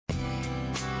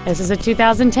This is a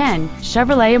 2010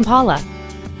 Chevrolet Impala.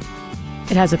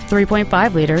 It has a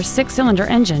 3.5-liter 6-cylinder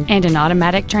engine and an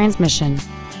automatic transmission.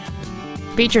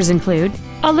 Features include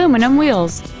aluminum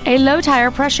wheels, a low tire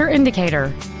pressure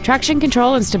indicator, traction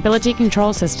control and stability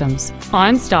control systems,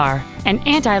 OnStar, an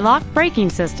anti-lock braking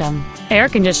system, air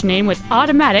conditioning with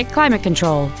automatic climate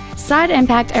control, side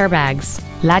impact airbags,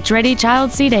 latch-ready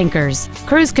child seat anchors,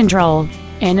 cruise control,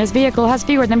 and this vehicle has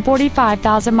fewer than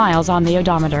 45,000 miles on the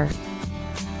odometer.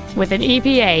 With an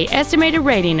EPA estimated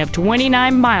rating of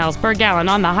 29 miles per gallon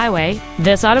on the highway,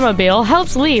 this automobile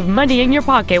helps leave money in your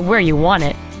pocket where you want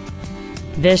it.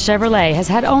 This Chevrolet has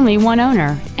had only one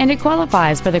owner, and it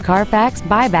qualifies for the Carfax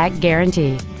buyback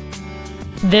guarantee.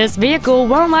 This vehicle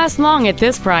won't last long at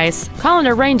this price. Call and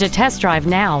arrange a test drive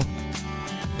now.